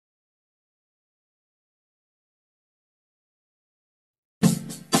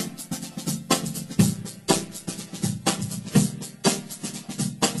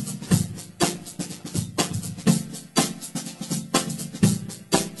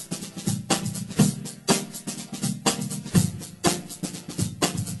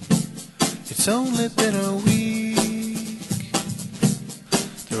It's only been a week.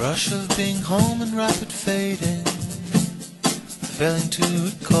 The rush of being home and rapid fading, failing to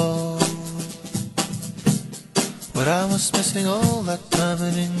recall what I was missing all that time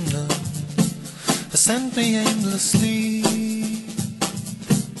in England. They sent me aimlessly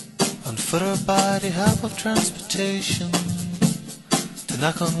on foot or by the help of transportation to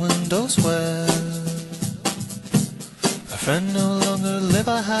knock on windows where a friend no longer lived.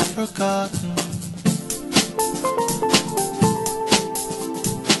 I had forgotten.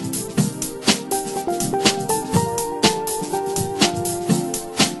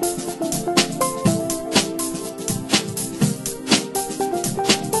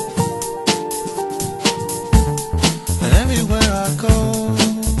 And everywhere I go,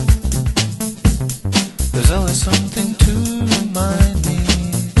 there's always something to remind me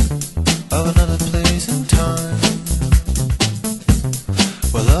of another place in time,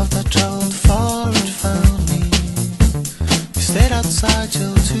 where love that traveled far had found me. We stayed outside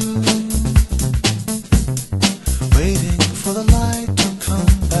till 2, waiting for the light to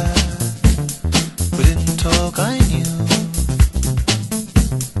come back. We didn't talk, I knew,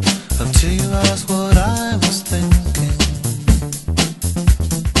 until you asked what I was thinking.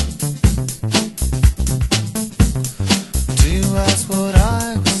 Until you asked what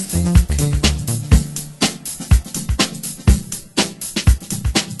I was thinking.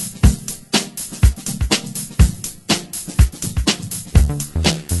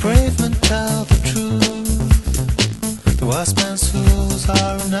 Brave men tell the truth. The wise man's fools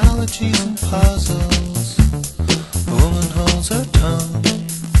are analogies and puzzles.